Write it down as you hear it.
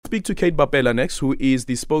speak to Kate Bapela next, who is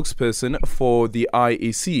the spokesperson for the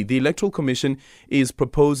IEC. The Electoral Commission is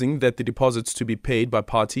proposing that the deposits to be paid by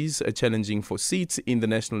parties challenging for seats in the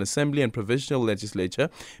National Assembly and provincial legislature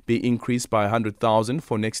be increased by 100,000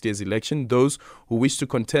 for next year's election. Those who wish to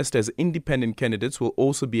contest as independent candidates will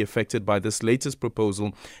also be affected by this latest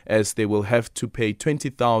proposal, as they will have to pay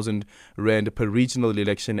 20,000 rand per regional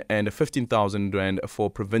election and 15,000 rand for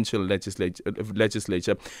provincial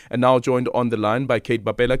legislature. And now joined on the line by Kate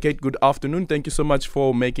Bapela. Kate, good afternoon. Thank you so much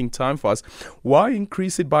for making time for us. Why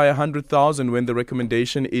increase it by 100,000 when the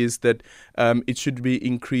recommendation is that it should be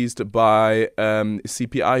increased by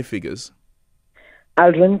CPI figures?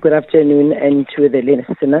 Aldrin, good afternoon, and to the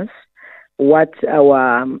listeners. What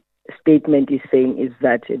our statement is saying is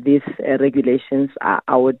that these regulations are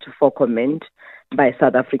out for comment by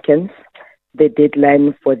South Africans. The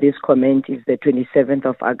deadline for this comment is the 27th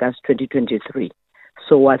of August 2023.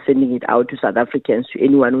 So we're sending it out to South Africans, to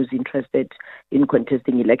anyone who's interested in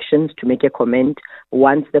contesting elections, to make a comment.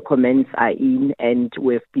 Once the comments are in and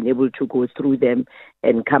we've been able to go through them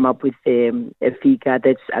and come up with a figure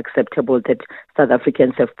that's acceptable, that South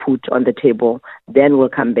Africans have put on the table, then we'll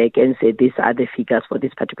come back and say these are the figures for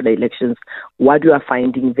these particular elections. What we are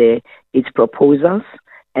finding there is proposals,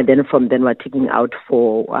 and then from then we're taking out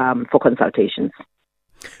for consultations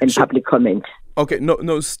and public comment. Okay,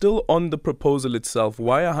 no. Still on the proposal itself,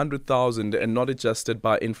 why 100,000 and not adjusted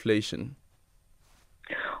by inflation?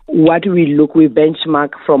 What we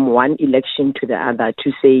benchmark from one election to the other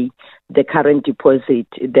to say the current deposit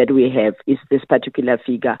that we have is this particular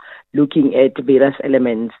figure, looking at various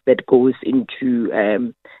elements that goes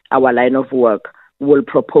into our line of work. We'll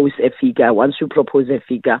propose a figure. Once we propose a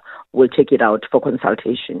figure, we'll take it out for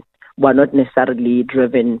consultation. We're not necessarily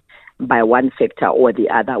driven by one factor or the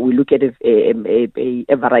other. We look at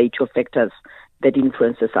a variety of factors that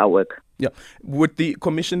influences our work. Yeah. Would the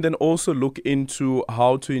Commission then also look into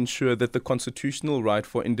how to ensure that the constitutional right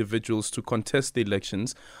for individuals to contest the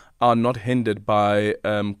elections are not hindered by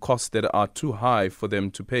costs that are too high for them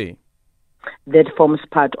to pay? That forms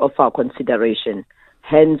part of our consideration.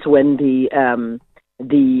 Hence, when the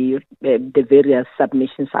various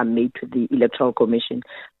submissions are made to the Electoral Commission,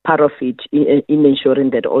 part of it in ensuring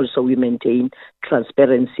that also we maintain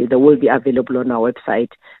transparency, that will be available on our website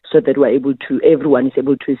so that everyone is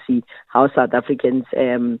able to see how South Africans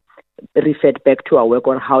referred back to our work,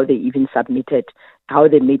 or how they even how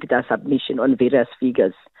they made their submission on various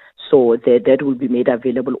figures. So that will be made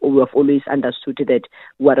available. We have always understood that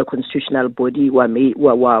we are a constitutional body, we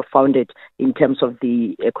are founded in terms of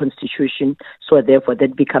the Constitution, so therefore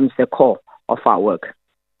that becomes the core of our work.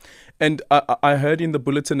 And I heard in the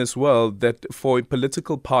bulletin as well that for a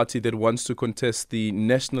political party that wants to contest the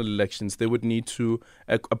national elections, they would need to,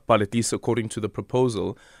 but at least according to the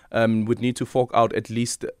proposal, would need to fork out at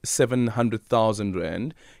least 700,000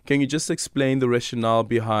 rand. Can you just explain the rationale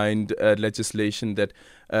behind legislation that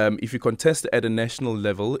if you contest at a national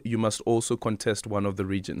level, you must also contest one of the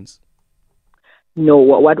regions? No,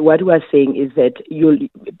 what we are saying is that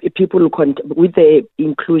people with the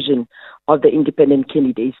inclusion of the independent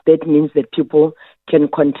candidates, that means that people can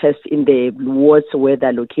contest in the wards where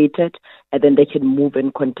they're located, and then they can move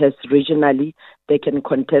and contest regionally, they can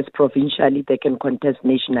contest provincially, they can contest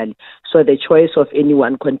nationally. So the choice of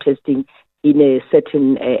anyone contesting in a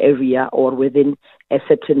certain area or within a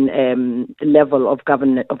certain level of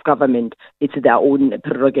government, it's their own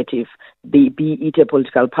prerogative, be it a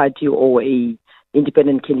political party or a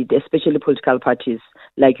independent candidate, especially political parties,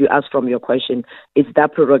 like you asked from your question, it's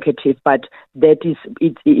that prerogative. But that is,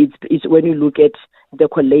 it's when you look at the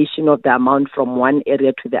collation of the amount from one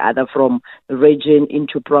area to the other, from region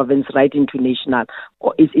into province, right into national,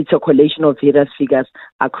 it's a collation of various figures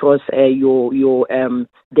across the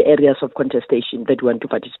areas of contestation that you want to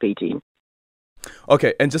participate in.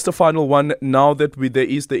 Okay, and just a final one. Now that there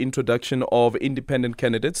is the introduction of independent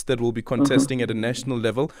candidates that will be contesting at a national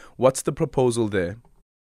level, what's the proposal there?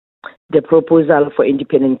 The proposal for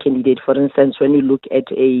independent candidate, for instance, when you look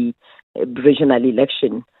at a regional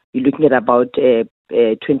election, you're looking at about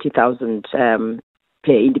 20,000 per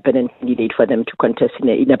independent candidate for them to contest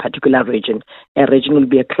in a particular region. A region will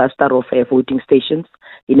be a cluster of voting stations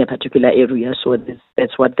in a particular area. So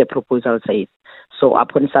that's what the proposal says. So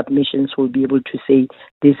upon submissions, we'll be able to say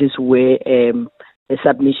this is where the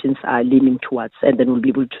submissions are leaning towards, and then we'll be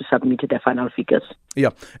able to submit the final figures. Yeah.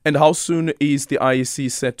 And how soon is the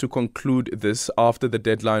IEC set to conclude this after the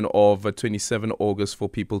deadline of 27 August for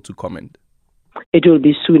people to comment? It will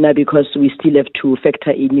be sooner because we still have to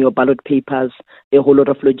factor in your ballot papers, a whole lot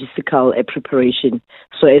of logistical preparation.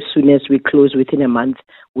 So as soon as we close within a month,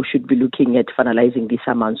 we should be looking at finalizing this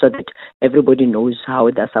amount so that everybody knows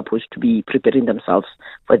how they're supposed to be preparing themselves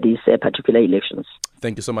for these particular elections.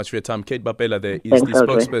 Thank you so much for your time. Kate Bapela there is the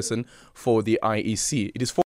spokesperson for the IEC. It is